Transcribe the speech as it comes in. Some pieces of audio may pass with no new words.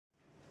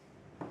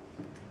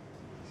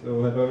So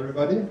hello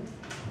everybody.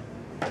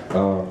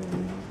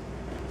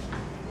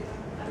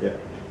 Yeah.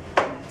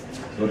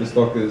 So this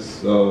talk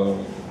is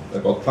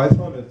about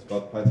Python. It's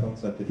about Python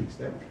scientific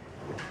stack.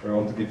 I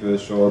want to give you a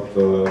short,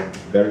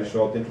 very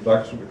short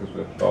introduction because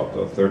we have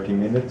about 30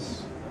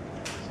 minutes.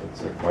 So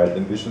it's a quite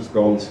ambitious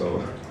goal.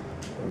 So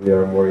we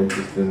are more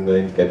interested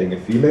in getting a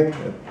feeling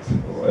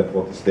at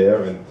what is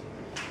there and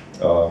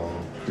to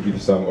give you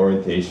some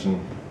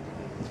orientation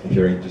if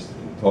you're interested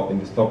in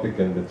this topic,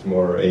 and it's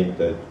more aimed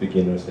at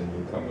beginners and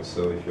newcomers.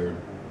 So if you're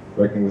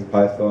working with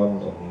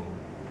Python on,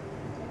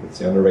 let's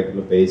say, on a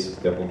regular basis,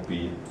 there won't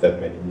be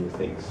that many new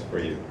things for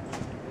you.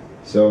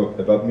 So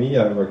about me,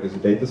 I work as a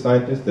data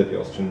scientist at the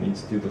Austrian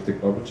Institute of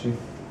Technology.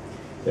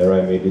 There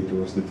I mainly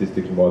do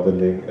statistical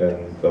modeling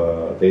and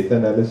data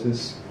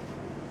analysis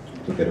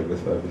together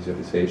with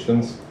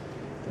visualizations.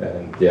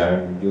 And yeah,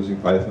 I'm using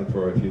Python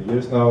for a few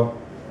years now.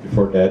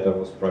 Before that, I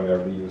was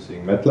primarily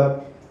using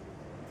MATLAB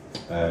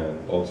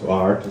and also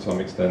R to some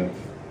extent.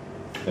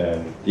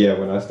 And yeah,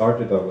 when I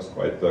started, I was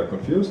quite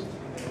confused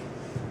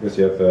because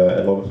you have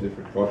a lot of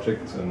different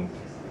projects, and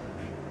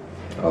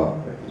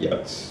yeah,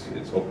 it's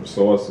open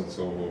source, and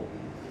so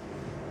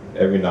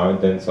every now and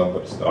then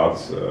somebody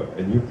starts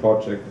a new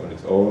project on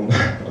its own,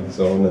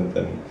 and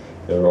then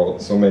there are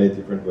so many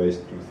different ways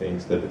to do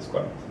things that it's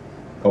quite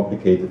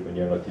complicated when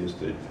you're not used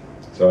to it.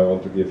 So I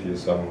want to give you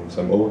some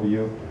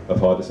overview of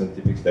how the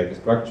scientific stack is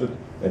structured,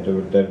 and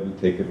then we'll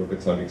take a look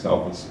at some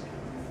examples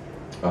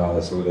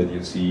so that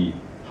you see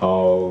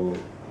how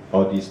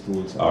these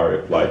tools are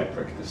applied in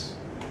practice.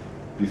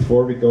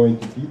 Before we go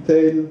into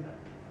detail,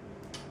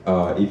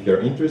 if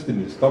you're interested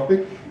in this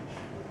topic,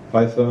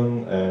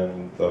 Python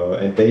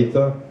and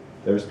data,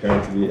 there's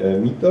currently a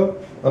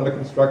meetup under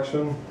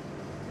construction.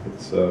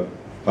 It's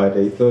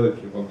PyData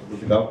if you want to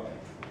look it up.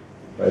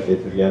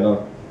 PyData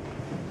Vienna.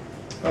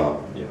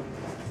 Yeah,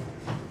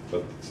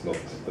 but it's not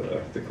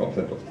the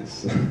content of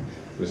this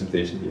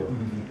presentation here.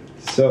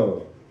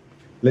 So,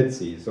 let's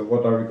see. So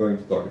what are we going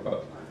to talk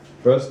about?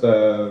 First,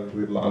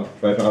 we'll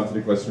try to answer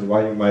the question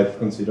why you might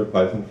consider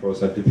Python for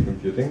scientific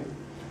computing.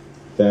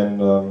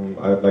 Then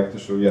I would like to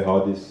show you how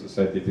this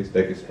scientific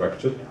stack is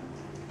structured,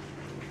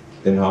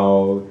 then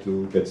how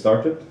to get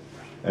started,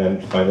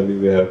 and finally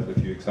we have a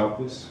few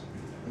examples.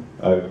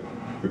 I've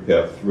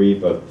prepared 3,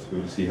 but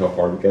we'll see how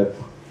far we get,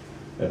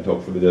 and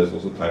hopefully there's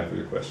also time for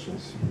your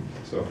questions.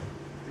 So,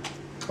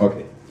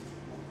 okay.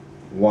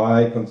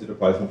 Why consider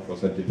Python for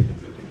scientific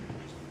computing?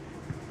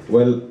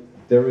 Well,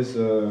 there is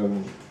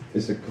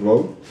a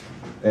quote,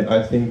 and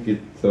I think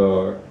it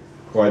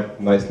quite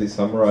nicely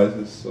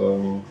summarizes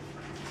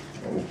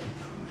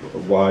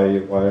why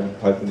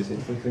Python is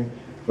interesting.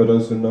 For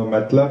those who know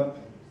MATLAB,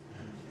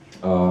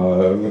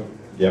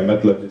 yeah,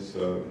 MATLAB is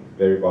a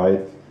very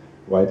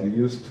widely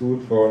used tool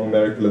for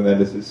numerical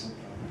analysis,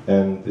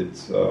 and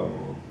it's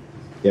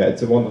yeah,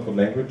 it's a wonderful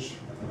language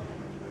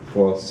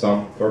for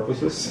some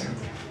purposes.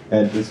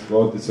 And this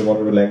quote is a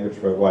wonderful language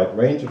for a wide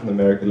range of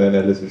numerical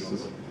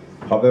analysis.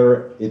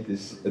 However, it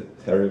is a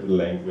terrible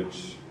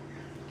language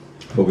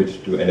for which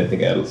to do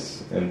anything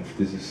else. And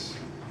this is,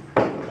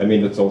 I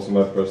mean, it's also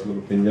my personal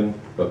opinion,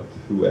 but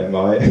who am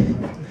I?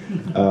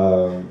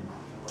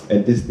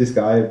 And this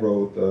guy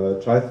wrote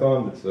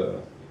Python. It's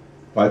a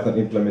Python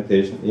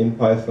implementation in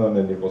Python,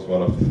 and he was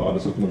one of the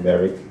founders of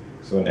numeric,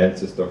 so an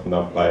ancestor of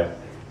NumPy.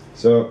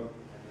 So,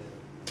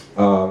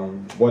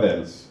 what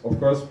else? Of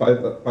course,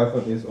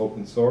 Python is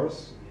open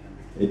source.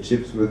 It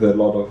ships with a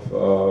lot of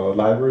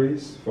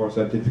libraries for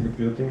scientific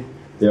computing.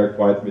 They are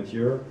quite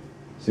mature.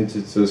 Since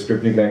it's a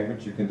scripting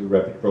language, you can do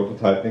rapid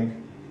prototyping.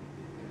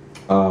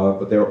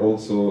 But there are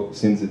also,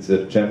 since it's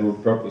a general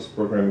purpose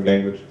programming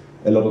language,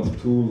 a lot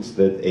of tools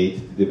that aid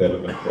the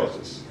development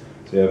process.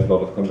 So you have a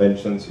lot of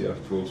conventions, you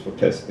have tools for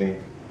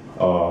testing,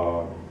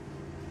 for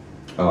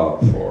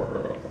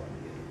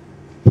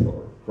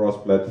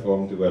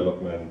cross-platform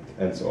development,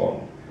 and so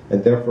on.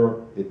 And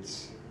therefore,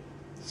 it's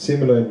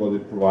similar in what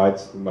it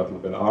provides to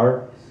MATLAB and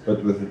R,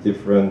 but with a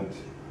different,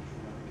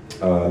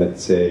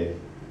 let's say,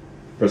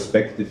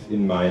 perspective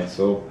in mind.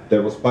 So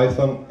there was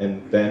Python,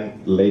 and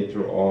then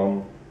later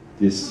on,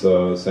 this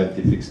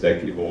scientific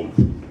stack evolved.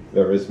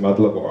 Whereas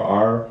MATLAB or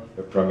R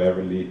are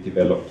primarily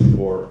developed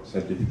for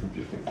scientific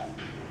computing.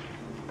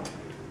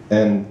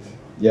 And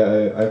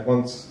yeah, I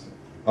once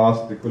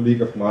asked a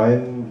colleague of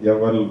mine, yeah,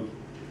 well,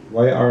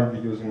 why aren't we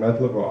using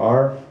MATLAB or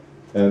R?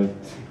 And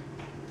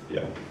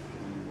yeah,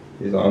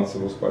 his answer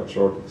was quite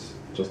short. It's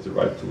just the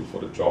right tool for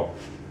the job.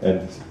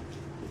 And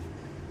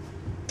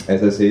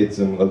as I say, it's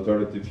an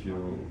alternative.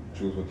 You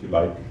choose what you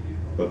like.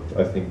 But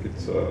I think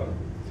it's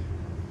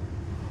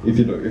if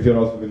you're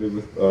not familiar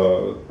with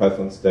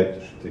Python stack,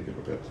 you should take a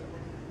look at it.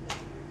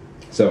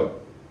 So,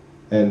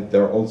 and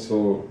there are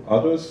also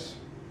others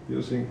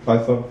using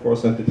Python for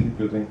scientific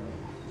computing.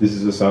 This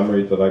is a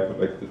summary that I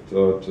collected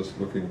just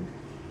googling,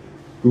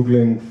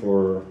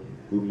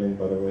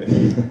 by the way,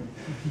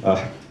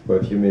 for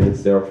a few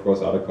minutes. There are, of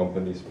course, other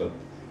companies, but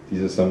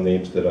these are some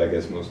names that I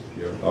guess most of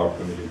you are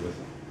familiar with.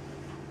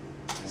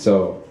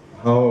 So,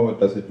 how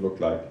does it look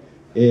like?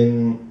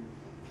 In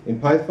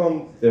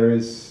Python, there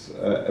is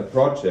a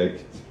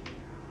project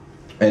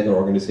and an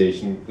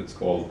organization that's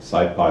called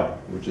SciPy,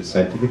 which is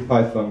Scientific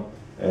Python,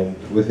 and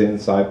within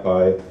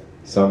SciPy,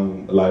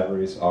 some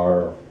libraries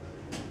are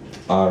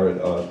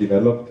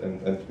developed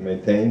and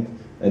maintained,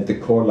 and the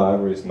core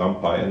library is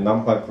NumPy, and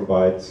NumPy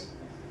provides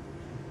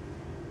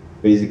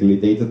basically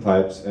data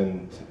types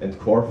and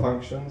core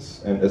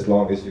functions, and as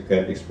long as you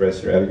can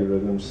express your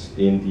algorithms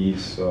in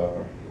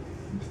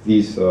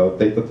these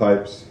data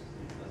types,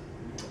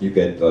 you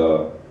get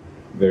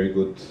very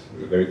good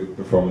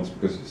performance,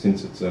 because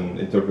since it's an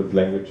interpreted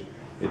language,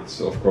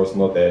 it's of course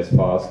not as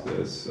fast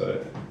as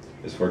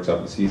for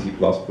example C, C++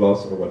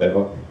 or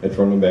whatever, and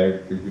for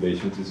numeric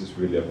calculations this is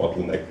really a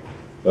bottleneck.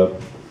 But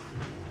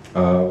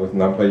with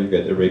NumPy you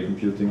get array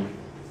computing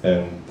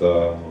and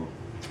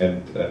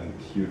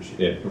huge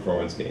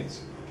performance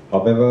gains.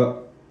 However,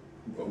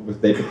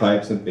 with data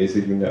types and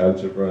basic linear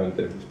algebra and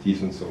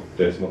FFTs and so,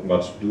 there's not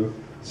much to do.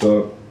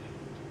 So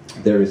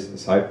there is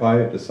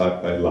SciPy, the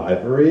SciPy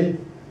library,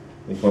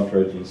 in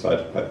contrary to the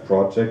SciPy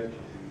project,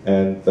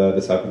 and the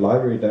SciPy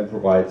library then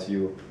provides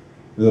you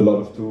with a lot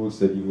of tools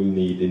that you will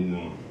need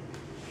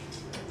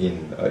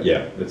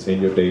let's say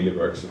in your daily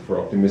work. So for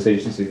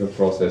optimization, signal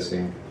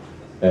processing,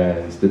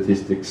 and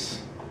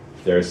statistics,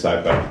 there is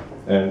SciPy.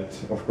 And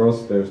of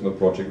course, there is no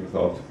project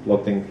without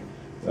plotting.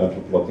 For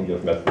plotting, you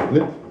have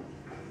Matplotlib.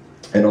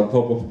 And on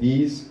top of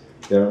these,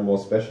 there are more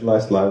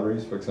specialized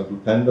libraries. For example,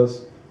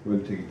 Pandas. We'll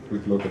take a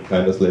quick look at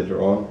Pandas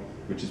later on,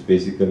 which is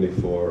basically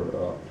for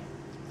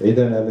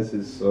data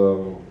analysis,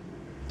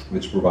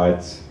 which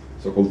provides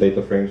so-called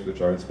data frames, which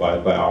are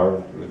inspired by R.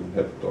 And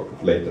we'll have to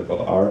talk later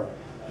about R.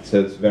 It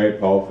has very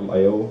powerful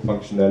I/O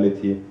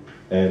functionality,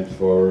 and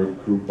for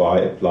group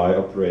by apply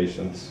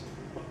operations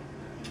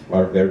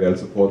are very well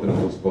supported, and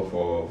also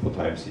for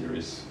time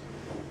series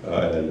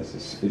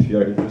analysis. If you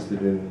are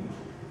interested in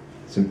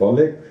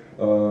symbolic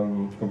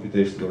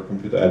computations or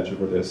computer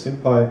algebra, there's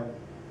SymPy.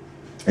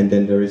 And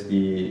then there is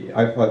the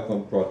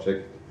IPython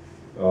project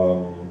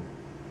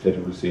that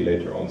we will see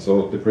later on.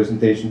 So the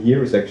presentation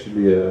here is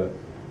actually a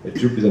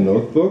Jupyter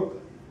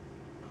notebook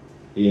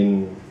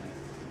in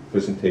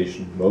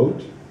presentation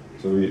mode.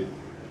 So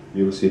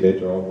you will see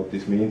later on what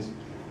this means.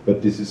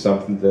 But this is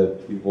something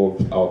that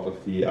evolved out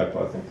of the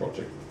IPython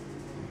project.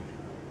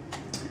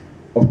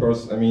 Of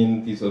course, I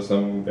mean, these are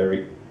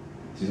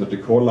the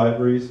core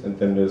libraries, and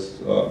then there's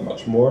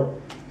much more.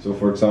 So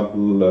for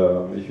example,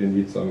 if you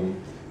need some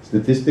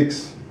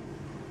statistics,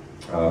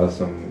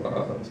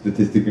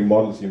 statistical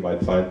models, you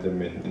might find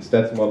them in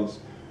stats models.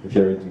 If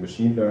you're into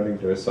machine learning,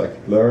 there's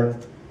scikit-learn.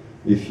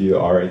 If you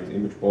are into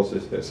image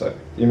processing, there's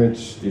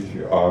scikit-image. If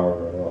you are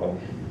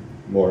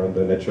more on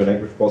the natural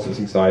language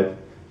processing side,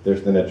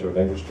 there's the natural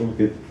language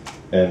toolkit,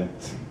 and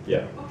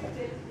yeah,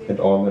 and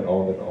on and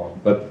on and on.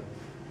 But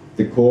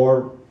the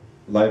core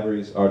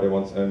libraries are the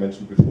ones I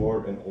mentioned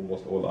before, and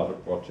almost all other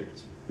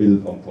projects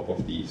build on top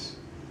of these.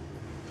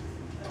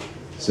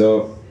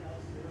 So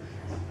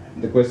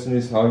the question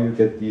is how you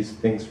get these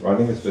things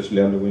running,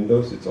 especially under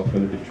Windows. It's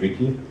often a bit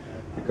tricky,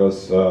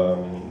 because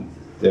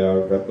there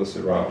are wrappers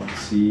around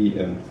C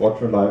and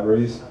Fortran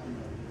libraries,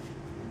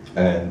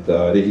 and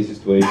the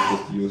easiest way is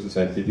just to use a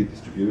scientific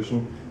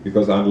distribution,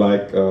 because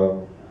unlike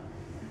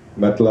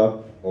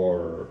MATLAB,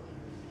 or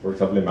for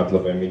example in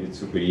MATLAB, I mean, it's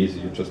super easy,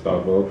 you just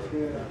download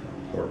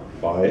or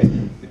buy,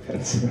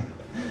 depends,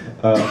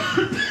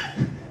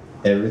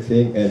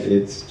 everything, and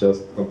it's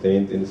just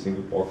contained in a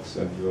single box,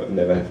 and you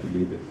never have to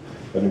leave it.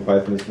 But in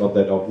Python it's not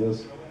that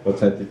obvious, but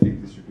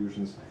scientific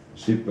distributions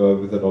ship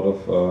with a lot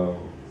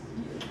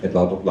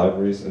of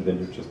libraries, and then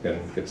you just can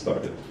get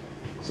started.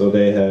 So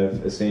they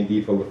have a same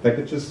default of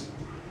packages.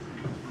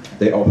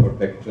 They offer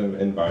package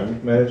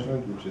environment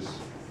management, which is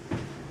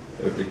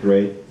a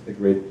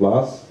great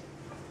plus.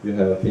 You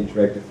have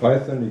interactive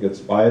Python, you get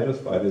Spider.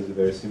 Spider is a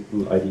very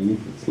simple IDE.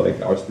 It's like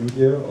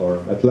RStudio or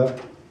MATLAB.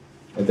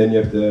 And then you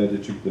have the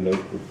Jupyter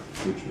notebook,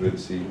 which we'll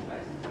see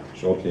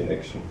shortly in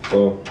action.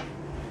 So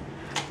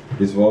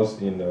this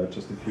was, in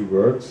just a few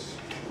words,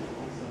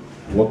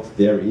 what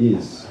there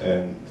is.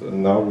 And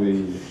now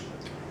we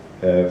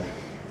have,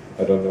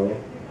 I don't know,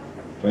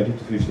 20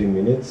 to 15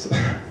 minutes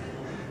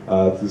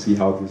to see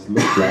how this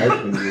looks like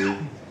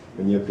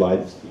when you apply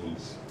these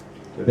tools.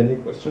 Do you have any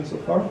questions so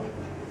far?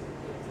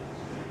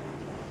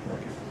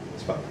 Okay,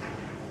 it's fine.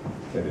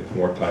 Then there's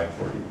more time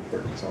for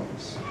the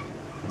examples.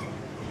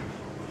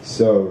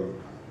 So,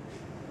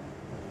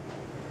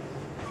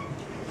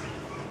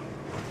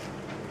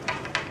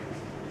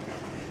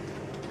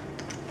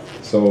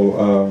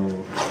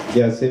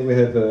 yeah, say we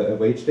have a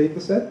wage data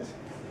set,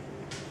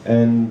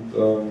 and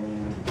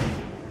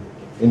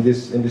in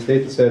this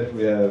data set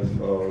we have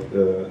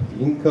the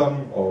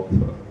income of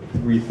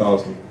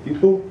 3,000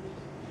 people,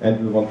 and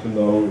we want to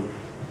know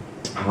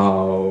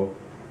how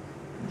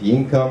the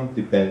income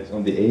depends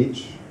on the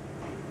age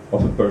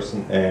of a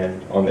person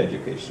and on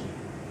education.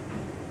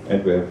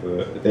 And we have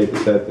a data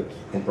set that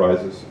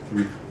comprises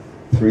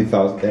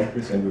 3,000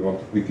 entries, and we want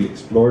to quickly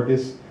explore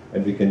this,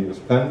 and we can use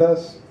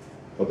pandas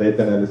for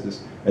data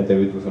analysis, and then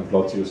we do some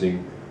plots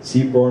using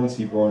Seaborn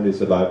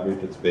is a library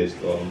that's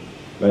based on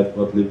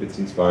matplotlib. It's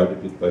inspired a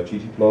bit by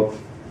ggplot,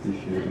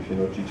 if you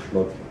know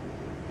ggplot.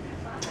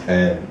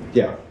 And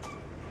yeah,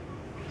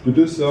 to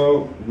do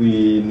so,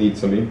 we need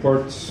some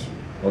imports.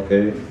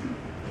 Okay,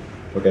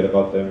 forget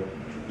about them.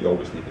 You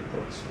always need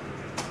imports.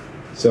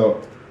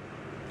 So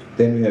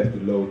then we have to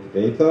load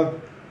the data,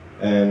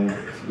 and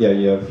yeah,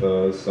 you have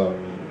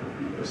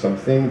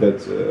something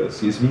that's a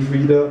CSV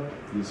reader.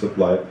 You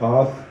supply a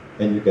path,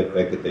 and you get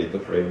back a data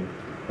frame.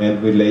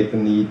 And we later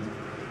need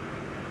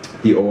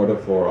the order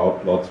for our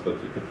plots,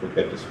 but you can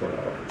forget this for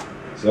now.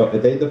 So a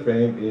data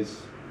frame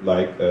is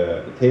like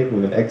a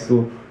table in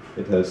Excel.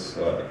 It has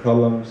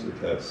columns, it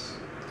has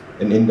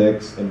an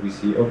index, and we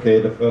see, okay,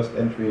 the first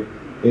entry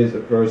is a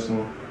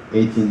person,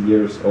 18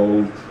 years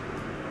old.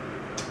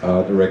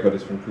 The record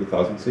is from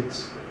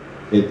 2006.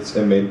 It's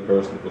a male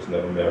person who was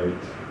never married.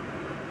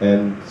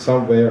 And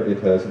somewhere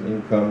it has an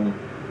income.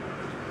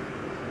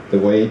 The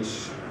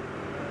wage,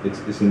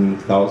 it's in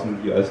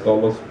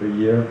 $1,000 per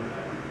year.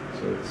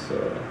 So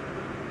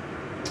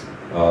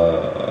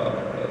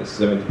it's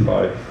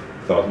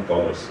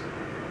 $75,000.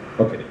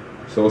 Okay,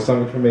 so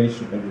some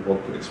information, and we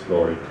want to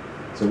explore it.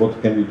 So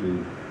what can we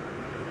do?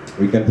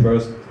 We can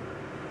first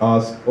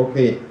ask,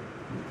 okay,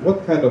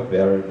 what kind of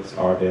variables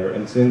are there?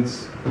 And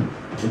since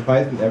in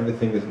Python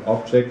everything is an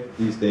object,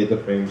 these data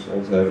frames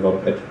also have a lot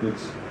of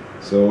attributes.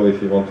 So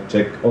if you want to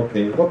check,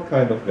 okay, what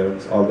kind of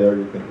variables are there,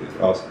 you can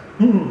ask,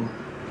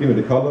 give me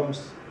the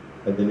columns,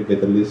 and then you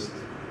get a list.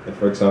 And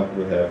for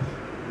example, we have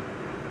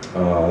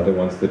the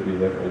ones that we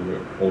have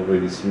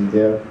already seen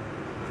there.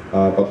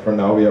 But for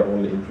now, we are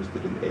only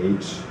interested in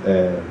age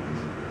and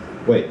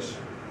wage.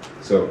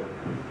 So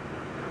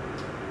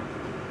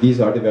these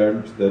are the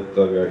variables that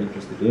we are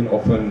interested in.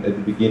 Often at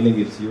the beginning,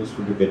 it's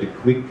useful to get a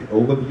quick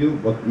overview,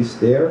 what is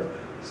there.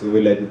 So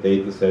we let the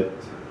data set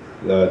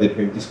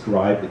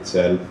describe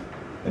itself.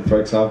 And for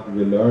example,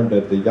 we learned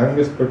that the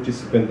youngest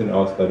participant in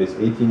our study is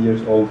 18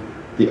 years old,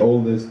 the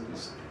oldest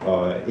is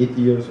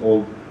 80 years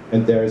old,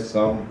 and there is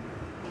some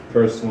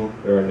person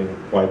earning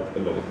quite a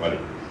lot of money.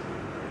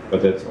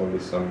 But that's only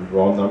some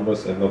raw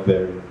numbers and not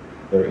very,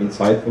 very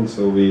insightful,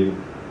 so we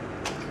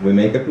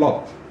make a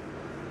plot.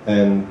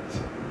 And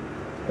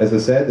as I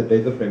said, the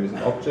data frame is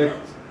an object.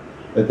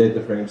 The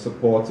data frame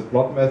supports a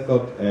plot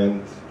method,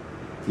 and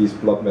this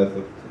plot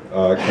method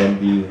can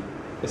be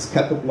a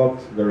scatter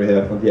plot, where we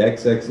have on the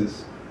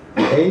x-axis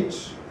the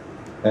age,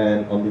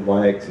 and on the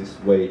y-axis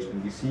wage.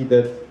 And we see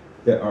that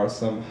there are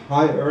some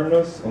high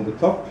earners on the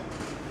top,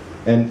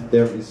 and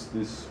there is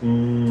this,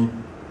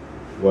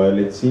 well,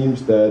 it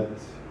seems that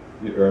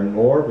you earn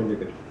more when you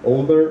get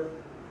older,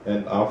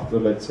 and after,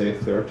 let's say,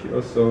 30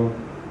 or so,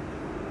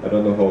 I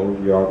don't know how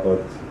old you are,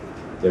 but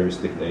there is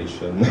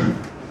stagnation.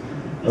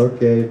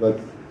 Okay, but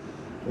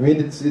I mean,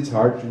 it's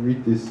hard to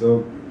read this,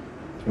 so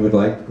we would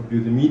like to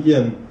compute the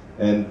median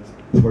and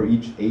for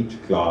each age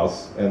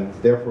class, and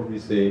therefore we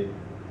say,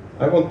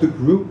 I want to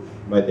group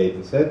my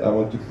data set, I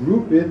want to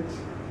group it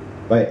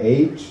by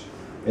age,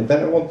 and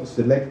then I want to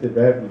select the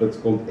variable that's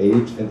called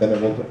age, and then I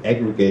want to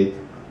aggregate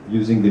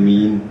using the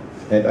mean.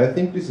 And I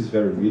think this is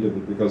very readable,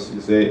 because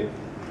you say,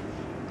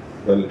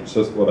 well, it's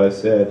just what I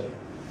said.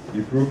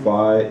 You group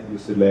by, you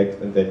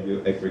select, and then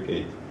you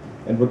aggregate.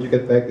 And what you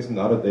get back is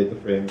another data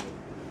frame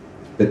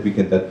that we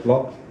can then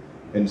plot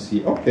and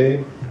see,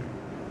 okay,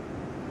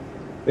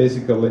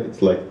 basically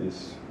it's like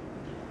this.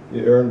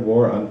 You earn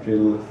more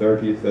until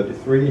 30,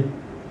 33,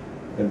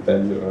 and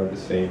then you earn the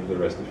same the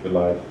rest of your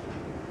life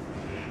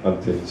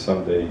until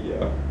someday,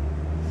 yeah,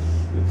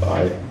 you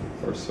die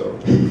or so.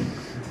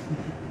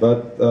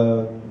 But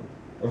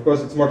of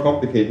course it's more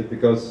complicated,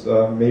 because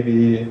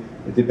maybe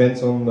it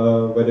depends on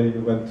whether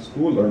you went to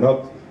school or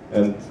not,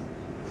 and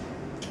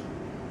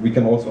we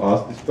can also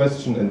ask this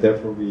question, and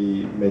therefore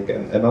we make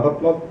another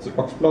plot, it's a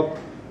box plot,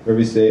 where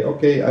we say,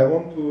 okay, I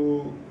want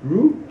to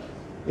group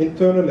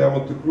internally, I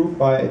want to group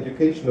by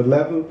educational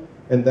level,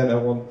 and then I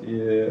want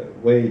the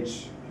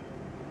wage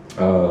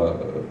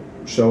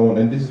shown,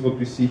 and this is what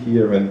we see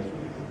here. And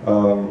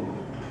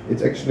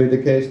it's actually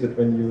the case that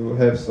when you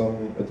have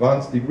some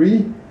advanced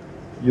degree,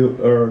 you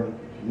earn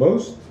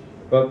most,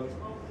 but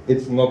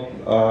it's not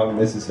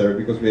necessary,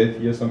 because we have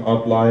here some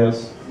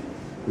outliers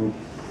who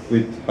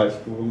quit high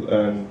school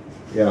and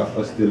yeah,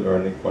 are still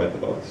earning quite a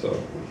lot. So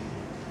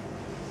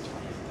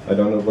I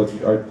don't know what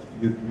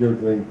you're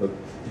doing, but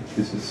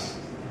this is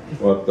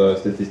what the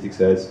statistic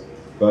says.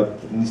 But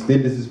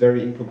still, this is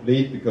very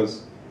incomplete,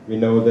 because we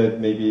know that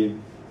maybe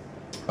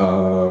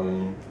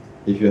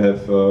if you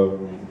have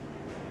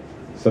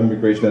some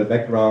migrational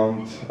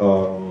background,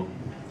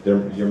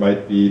 you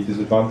might be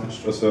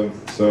disadvantaged or so.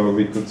 So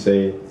we could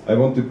say, I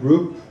want to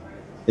group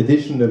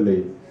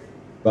additionally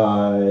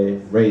by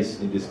race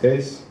in this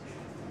case,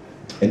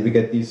 and we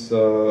get these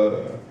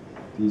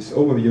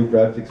overview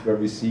graphics where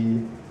we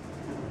see,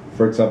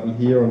 for example,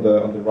 here on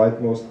the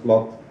rightmost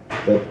plot,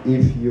 that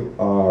if you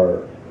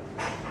are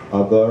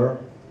other,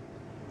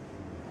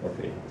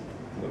 okay,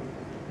 no,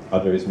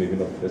 other is maybe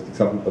not the best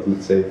example, but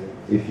let's say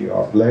if you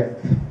are black,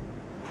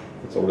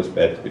 it's always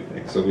bad to be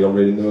black, so we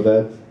already know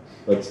that.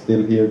 but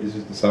still here, this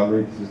is the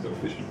summary, this is the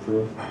official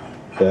proof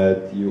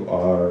that you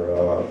are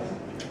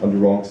on the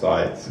wrong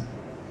side,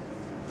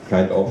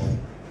 kind of,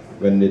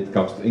 when it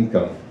comes to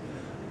income.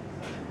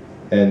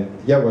 And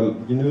yeah, well,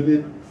 you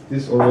knew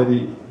this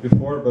already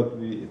before, but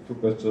it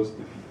took us just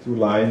 2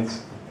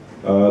 lines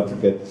to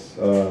get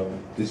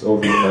this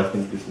overview, and I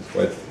think this is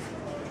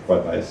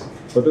quite nice.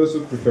 For those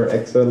who prefer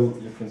Excel,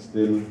 you can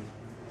still,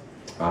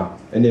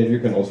 and then you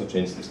can also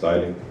change the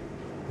styling,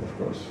 of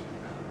course.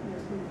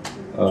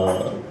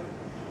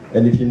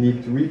 And if you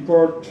need to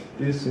report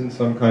this in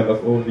some kind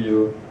of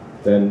overview,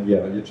 then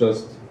yeah, you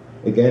just,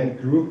 again,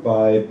 group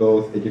by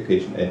both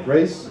education and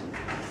race.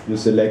 You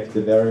select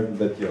the variable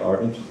that you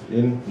are interested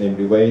in,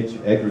 namely wage,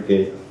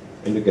 aggregate,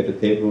 and you get a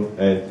table,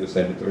 and you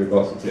send it to your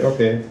boss and say,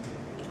 okay,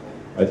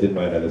 I did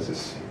my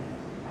analysis.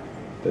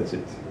 That's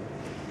it.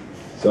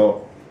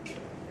 So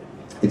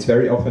it's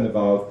very often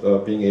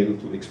about being able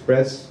to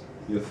express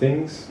your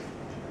things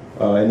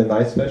in a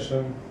nice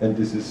fashion, and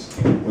this is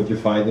what you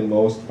find in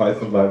most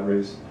Python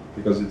libraries,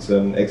 because it's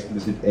an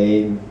explicit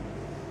aim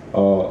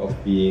of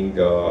being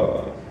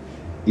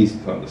easy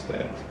to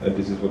understand, and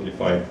this is what you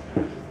find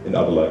in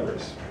other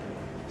libraries.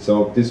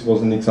 So this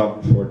was an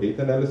example for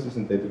data analysis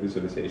and data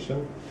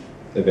visualization,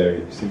 a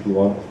very simple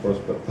one, of course,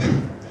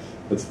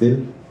 but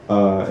still.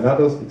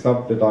 Another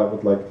example that I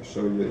would like to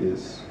show you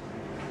is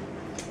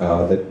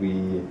that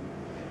we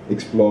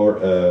explore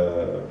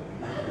a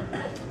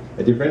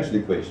differential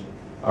equation.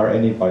 Are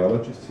any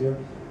biologists here,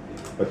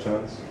 by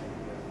chance?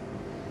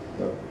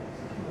 No?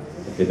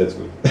 Okay, that's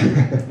good.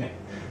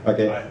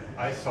 Okay.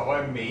 I saw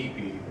a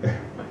maybe.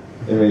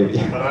 Maybe.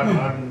 But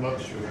I'm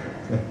not sure.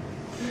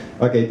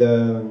 Okay,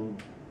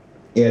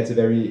 it's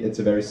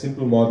a very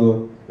simple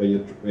model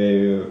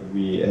where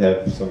we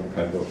have some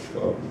kind of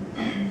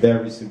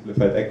very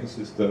simplified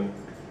ecosystem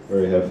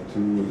where we have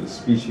 2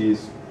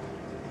 species,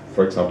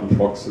 for example,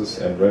 foxes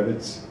and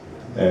rabbits,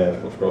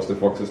 and of course the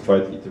foxes try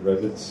to eat the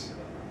rabbits,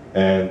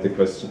 and the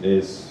question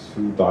is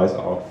who dies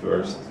out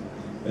first,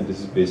 and this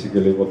is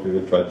basically what we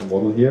will try to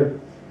model here.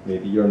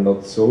 Maybe you're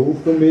not so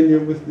familiar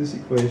with this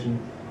equation,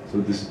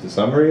 so this is the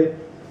summary.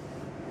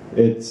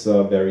 It's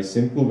very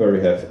simple, where we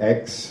have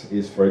x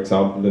is, for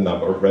example, the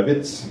number of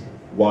rabbits,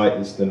 y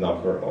is the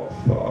number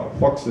of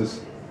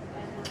foxes,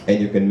 and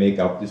you can make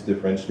up this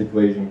differential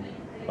equation.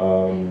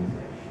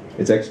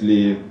 It's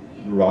actually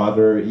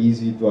rather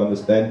easy to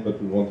understand,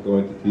 but we won't go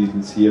into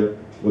details here.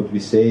 What we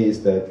say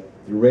is that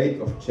the rate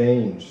of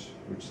change,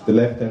 which is the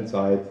left-hand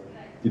side,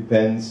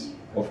 depends,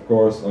 of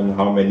course, on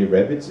how many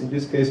rabbits in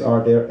this case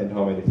are there and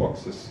how many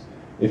foxes.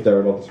 If there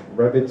are lots of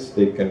rabbits,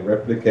 they can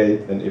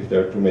replicate, and if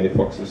there are too many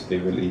foxes, they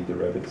will eat the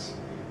rabbits.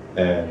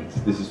 And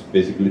this is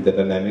basically the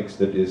dynamics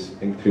that is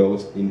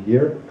enclosed in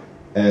here.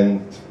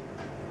 And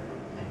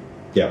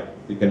yeah,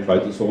 we can try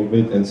to solve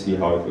it and see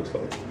how it looks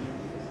like.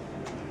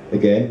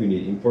 Again, we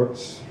need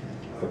imports.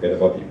 Forget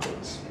about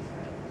imports.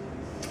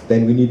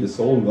 Then we need a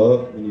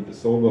solver. We need a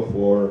solver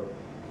for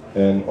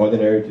an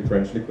ordinary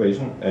differential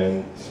equation,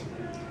 and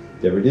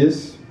there it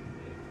is.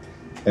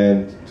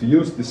 And to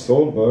use this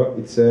solver,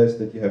 it says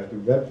that you have to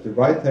wrap the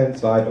right-hand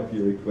side of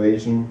your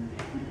equation,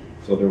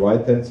 so the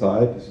right-hand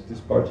side, this is this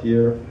part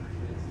here,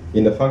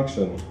 in a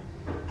function.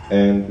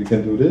 And we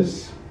can do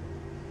this,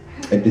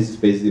 and this is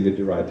basically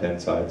the right-hand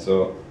side.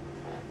 So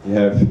you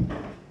have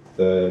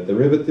the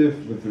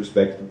derivative with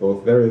respect to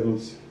both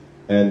variables,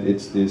 and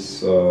it's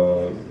this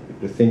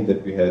the thing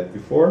that we had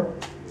before.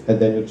 And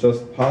then you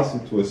just pass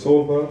it to a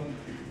solver.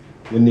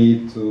 You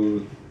need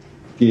to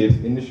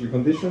give initial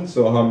conditions,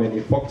 so how many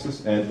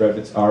foxes and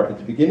rabbits are at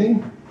the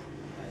beginning,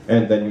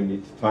 and then you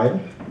need time.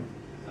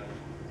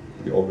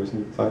 You always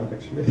need time,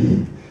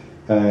 actually.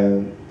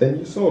 And then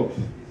you solve.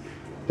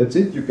 That's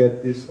it, you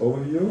get this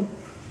overview.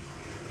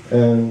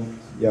 And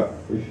yeah,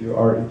 if you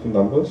are into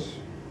numbers,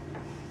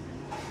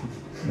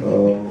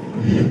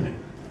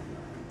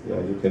 yeah,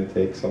 you can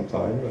take some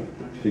time and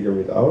figure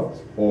it out,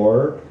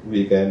 or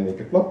we can make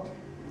a plot,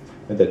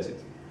 and that's it.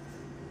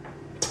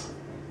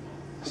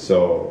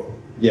 So,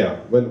 yeah,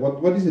 well,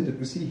 what is it that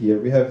we see here?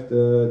 We have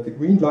the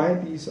green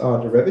line, these are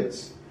the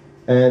rabbits,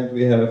 and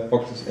we have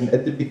foxes. And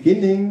at the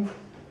beginning,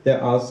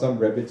 there are some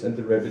rabbits, and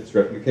the rabbits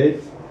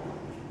replicate.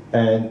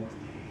 And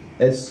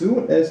as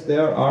soon as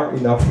there are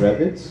enough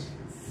rabbits,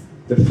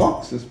 the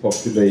foxes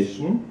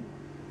population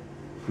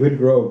will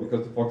grow,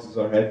 because the foxes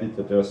are happy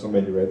that there are so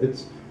many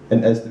rabbits.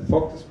 And as the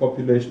foxes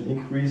population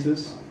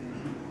increases,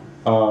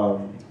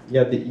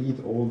 yeah, they eat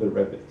all the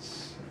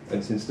rabbits.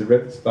 And since the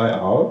rabbits die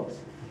out,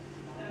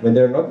 when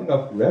there are not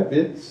enough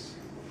rabbits,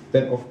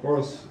 then of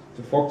course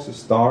the foxes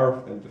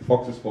starve and the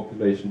foxes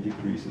population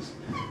decreases.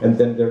 And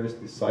then there is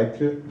this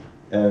cycle,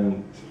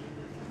 and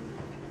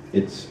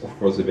it's of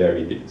course a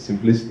very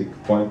simplistic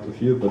point of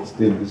view, but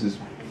still this is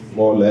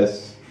more or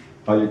less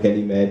how you can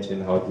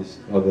imagine how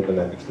the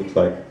dynamics looks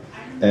like.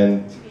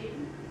 And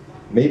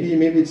maybe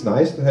it's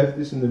nice to have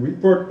this in the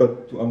report,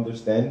 but to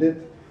understand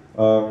it,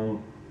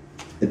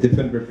 a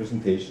different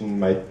representation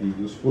might be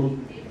useful.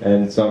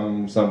 And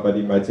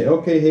somebody might say,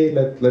 okay, hey,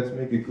 let's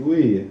make a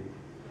GUI.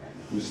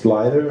 with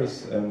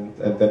sliders, and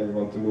then we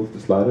want to move the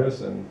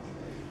sliders and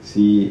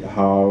see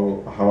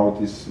how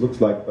this looks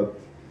like. But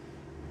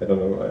I don't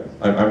know.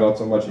 I'm not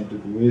so much into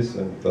GUIs,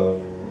 and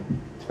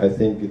I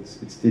think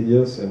it's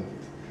tedious, and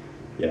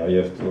yeah, you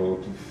have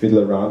to fiddle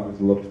around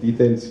with a lot of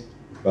details.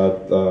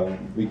 But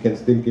we can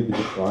still give it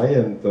a try,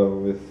 and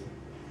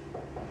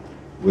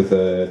with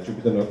a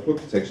Jupyter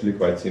notebook, it's actually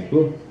quite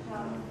simple.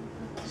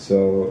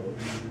 So,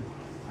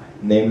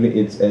 namely,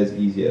 it's as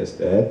easy as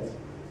that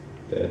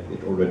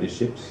it already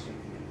ships.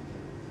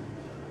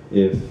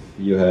 If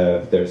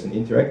there's an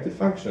interactive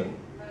function,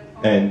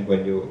 and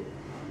when you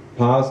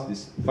pass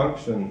this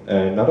function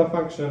another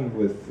function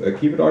with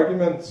keyword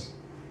arguments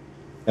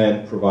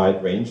and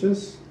provide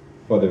ranges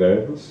for the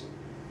variables,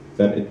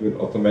 then it will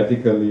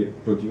automatically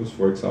produce,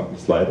 for example,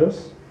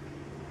 sliders.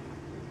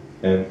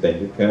 And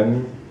then you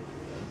can,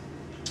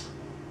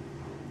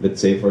 let's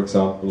say, for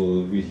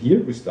example,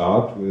 we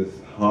start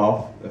with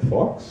half a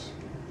fox,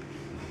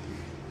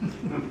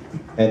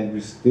 and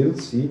we still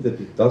see that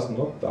it does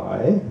not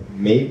die.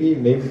 Maybe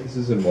this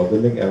is a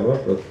modeling error,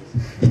 but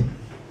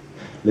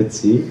let's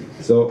see.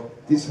 So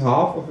this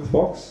half of a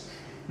fox,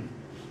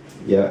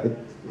 yeah,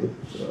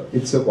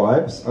 it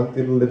survives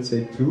until, let's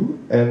say,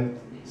 2, and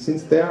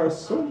since there are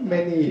so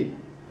many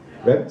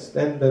rabbits,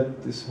 then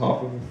that this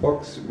half of a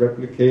fox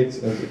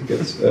replicates and it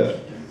gets a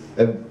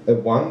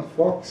one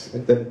fox,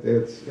 and then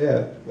there's,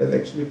 well,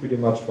 actually pretty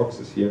much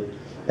foxes here.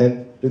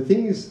 And the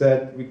thing is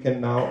that we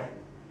can now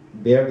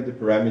vary the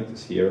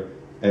parameters here,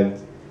 and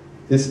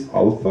this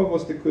alpha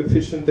was the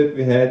coefficient that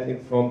we had in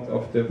front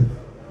of the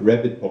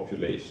rabbit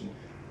population.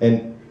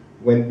 And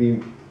when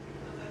we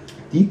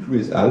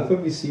decrease alpha,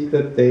 we see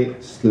that they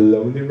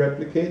slowly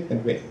replicate,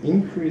 and when we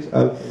increase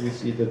alpha, we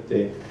see that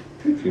they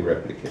quickly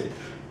replicate.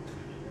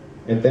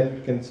 And then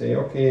we can say,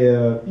 okay,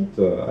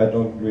 beta, I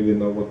don't really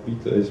know what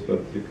beta is, but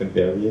you can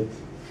vary it.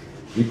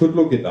 We could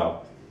look it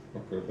up,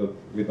 okay, but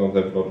we don't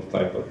have a lot of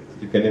time, but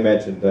you can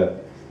imagine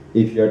that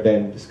if you're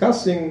then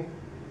discussing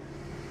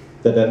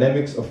the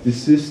dynamics of the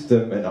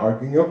system and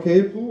arguing,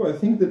 okay, Blue, I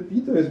think that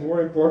beta is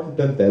more important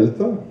than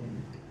delta,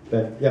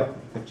 then yeah,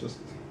 you can just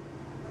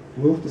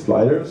move the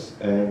sliders,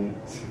 and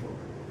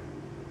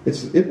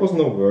it was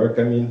no work.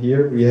 I mean,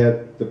 here we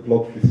had the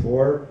plot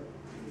before,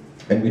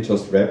 and we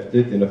just wrapped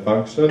it in a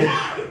function.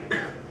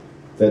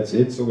 That's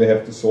it, so we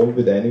have to solve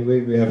it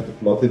anyway, we have to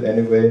plot it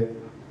anyway,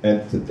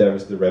 and there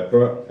is the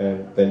wrapper,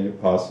 and then you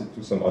pass it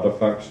to some other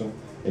function,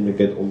 and you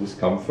get all this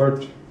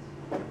comfort,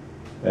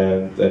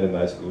 and a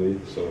nice GUI,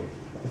 so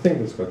I think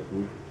that's quite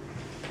cool.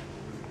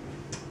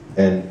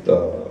 And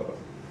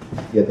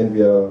yeah, then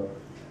we are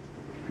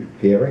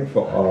preparing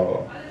for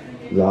our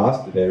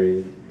last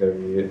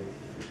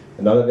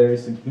another very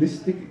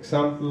simplistic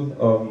example.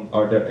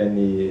 Are there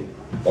any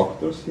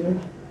doctors here?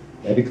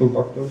 Medical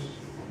doctors?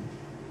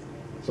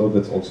 So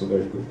that's also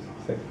very good,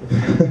 thank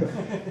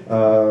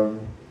you.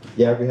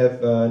 Yeah, we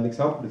have an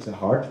example, it's a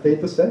heart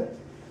data set.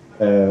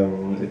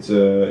 It's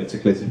a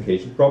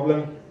classification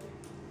problem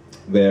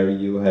where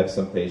you have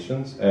some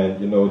patients,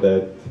 and you know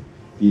that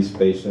these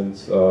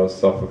patients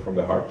suffer from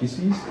a heart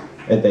disease,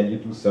 and then you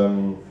do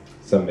some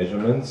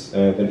measurements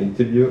and an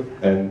interview,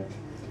 and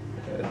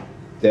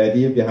the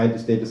idea behind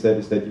this data set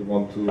is that you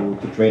want to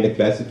train a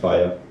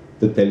classifier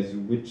that tells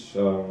you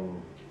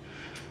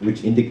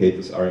which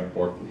indicators are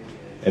important,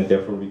 and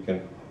therefore we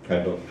can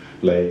kind of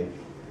play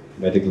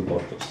medical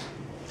doctors.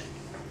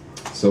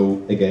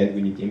 So again,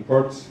 we need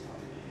imports,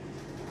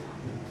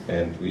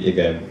 and we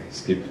again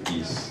skip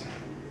these.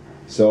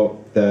 So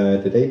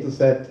the data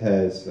set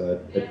has a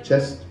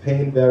chest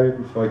pain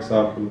variable, for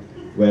example,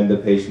 when the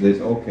patient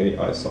says, okay,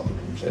 I suffer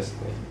from chest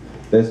pain.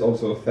 There's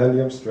also a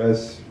thallium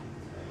stress,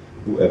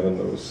 whoever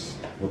knows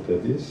what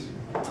that is.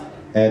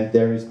 And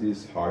there is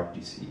this heart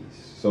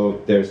disease.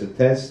 So there's a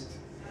test,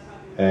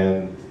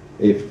 and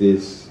if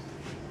this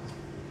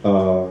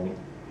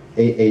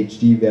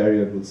AHD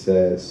variable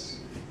says,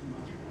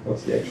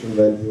 what's the actual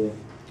value?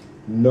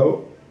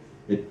 No,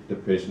 the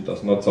patient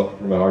does not suffer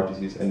from a heart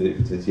disease, and if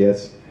it says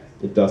yes,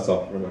 it does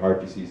suffer from a heart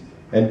disease.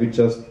 And we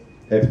just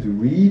have to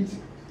read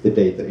the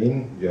data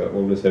in. You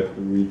always have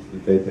to read the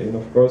data in,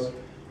 of course.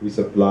 We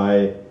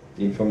supply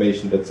the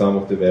information that some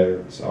of the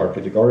variables are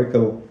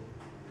categorical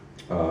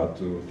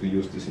to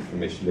use this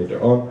information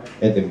later on.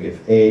 And then we have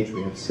age,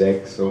 we have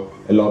sex, so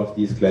a lot of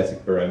these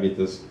classic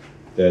parameters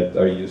that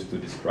are used to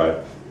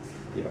describe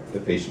the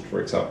patient,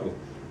 for example.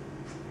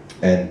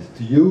 And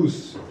to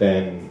use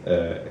then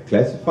a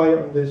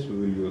classifier on this, we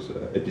will use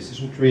a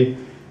decision tree.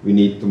 We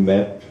need to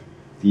map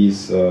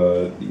these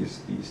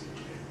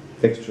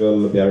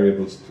textual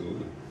variables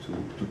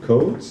to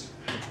codes,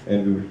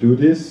 and we will do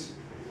this.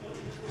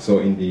 So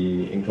in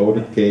the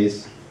encoded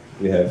case,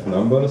 we have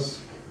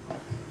numbers,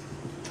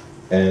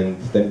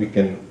 and then we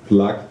can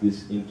plug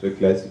this into a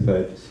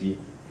classifier to see,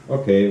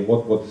 okay,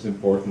 what is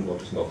important,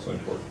 what is not so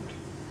important.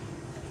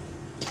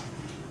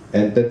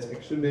 And that's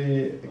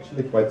actually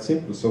quite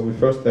simple. So we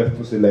first have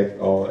to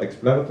select our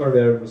explanatory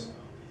variables.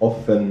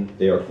 Often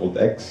they are called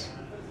x,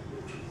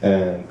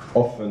 and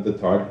often the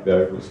target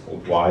variable is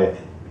called y.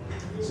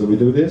 So we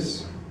do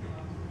this,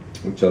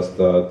 we just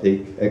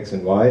take X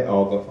and Y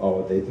out of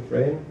our data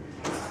frame,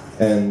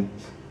 and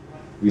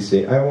we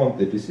say, I want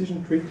the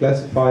decision tree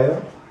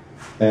classifier,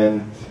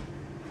 and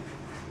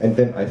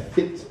then I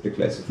fit the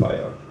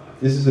classifier.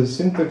 This is a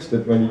syntax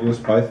that when you use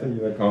Python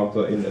you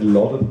encounter in a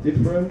lot of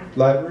different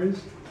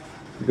libraries,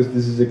 because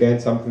this is again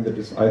something that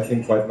is, I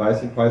think, quite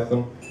nice in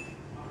Python.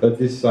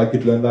 This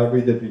scikit-learn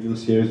library that we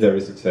use here is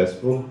very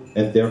successful,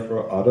 and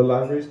therefore other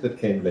libraries that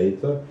came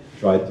later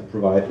tried to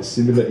provide a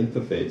similar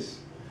interface.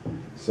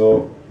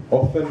 So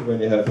often when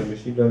you have a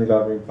machine learning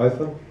library in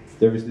Python,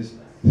 there is this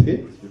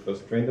fit, you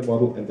first train the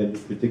model and then you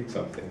predict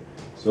something.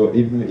 So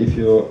even if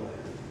you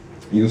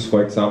use,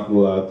 for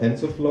example,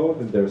 TensorFlow,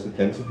 then there is a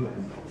TensorFlow.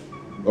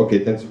 Okay,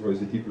 TensorFlow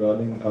is a deep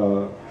learning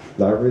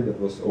library that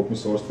was open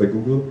sourced by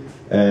Google,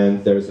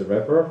 and there is a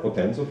wrapper for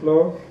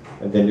TensorFlow,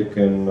 and then you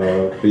can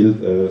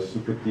build a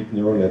super deep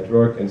neural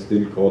network and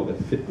still call a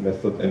fit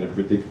method and a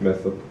predict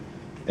method,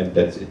 and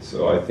that's it.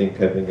 So I think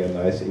having a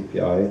nice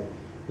API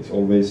is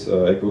always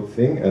a good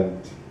thing, and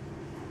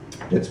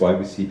that's why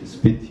we see this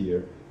fit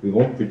here. We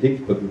won't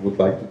predict, but we would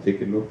like to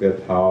take a look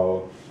at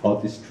how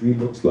this tree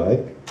looks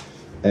like,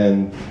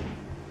 and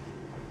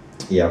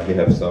yeah, we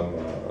have some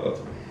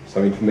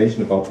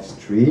information about this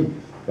tree,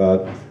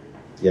 but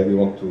yeah, we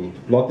want to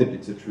plot it.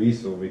 It's a tree,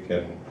 so we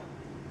can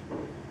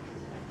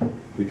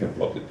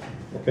plot it.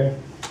 Okay,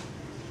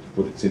 to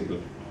put it simple.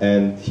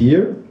 And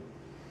here,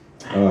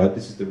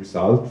 this is the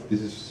result.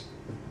 This is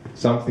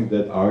something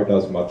that R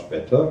does much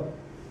better.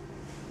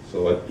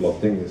 So at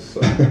plotting is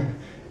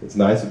it's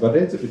nicer, but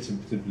it's a bit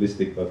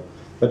simplistic,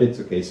 but it's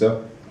okay.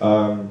 So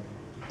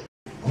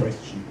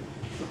question.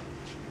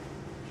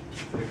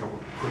 A couple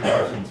quick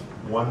questions.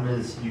 One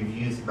is, you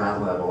used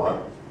MATLAB a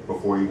lot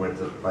before you went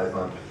to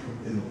Python.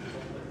 In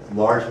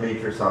large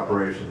matrix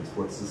operations,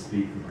 what's the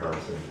speed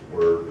comparison?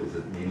 Or is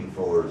it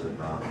meaningful or is it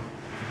not?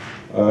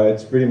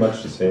 It's pretty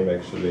much the same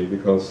actually,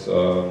 because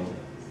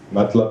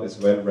MATLAB as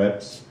well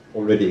wraps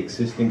already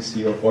existing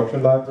C or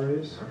Fortran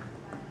libraries,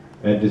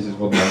 and this is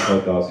what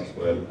MATLAB does as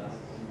well.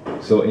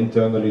 So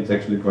internally it's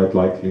actually quite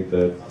likely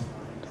that,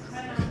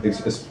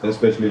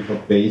 especially for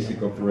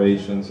basic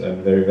operations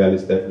and very well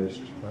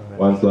established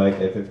ones like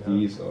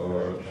FFTs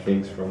or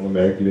things from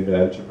numerical linear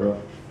algebra,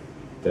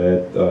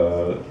 that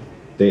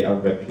they are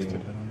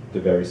wrapping the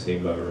very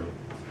same library.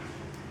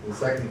 The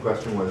second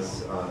question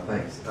was,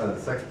 thanks. The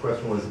second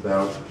question was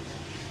about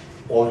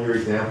all your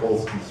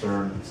examples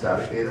concern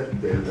static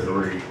data that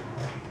already.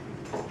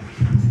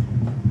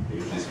 I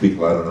usually speak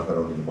loud enough, I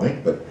don't need the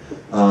mic, but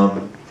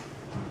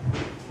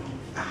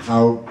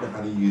how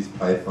do you use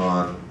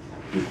Python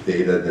with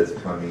data that's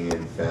coming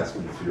in fast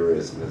and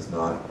furious and is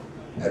not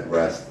at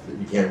rest, that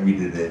you can't read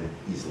it in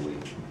easily?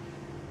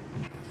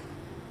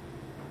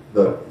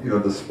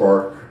 The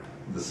Spark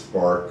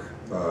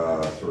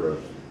sort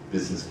of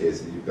business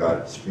case that you've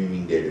got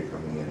streaming data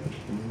coming in.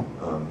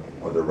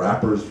 Are there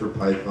wrappers for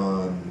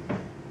Python?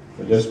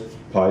 There's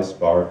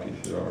PySpark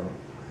if you are.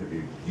 Have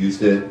you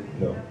used it?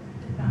 No.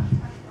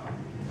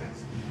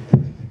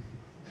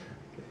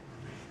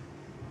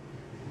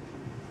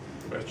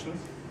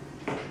 Questions?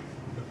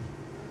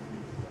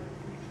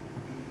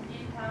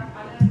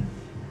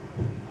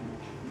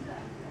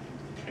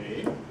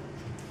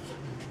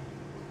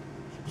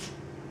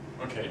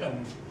 Okay,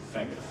 then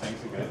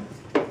thanks again.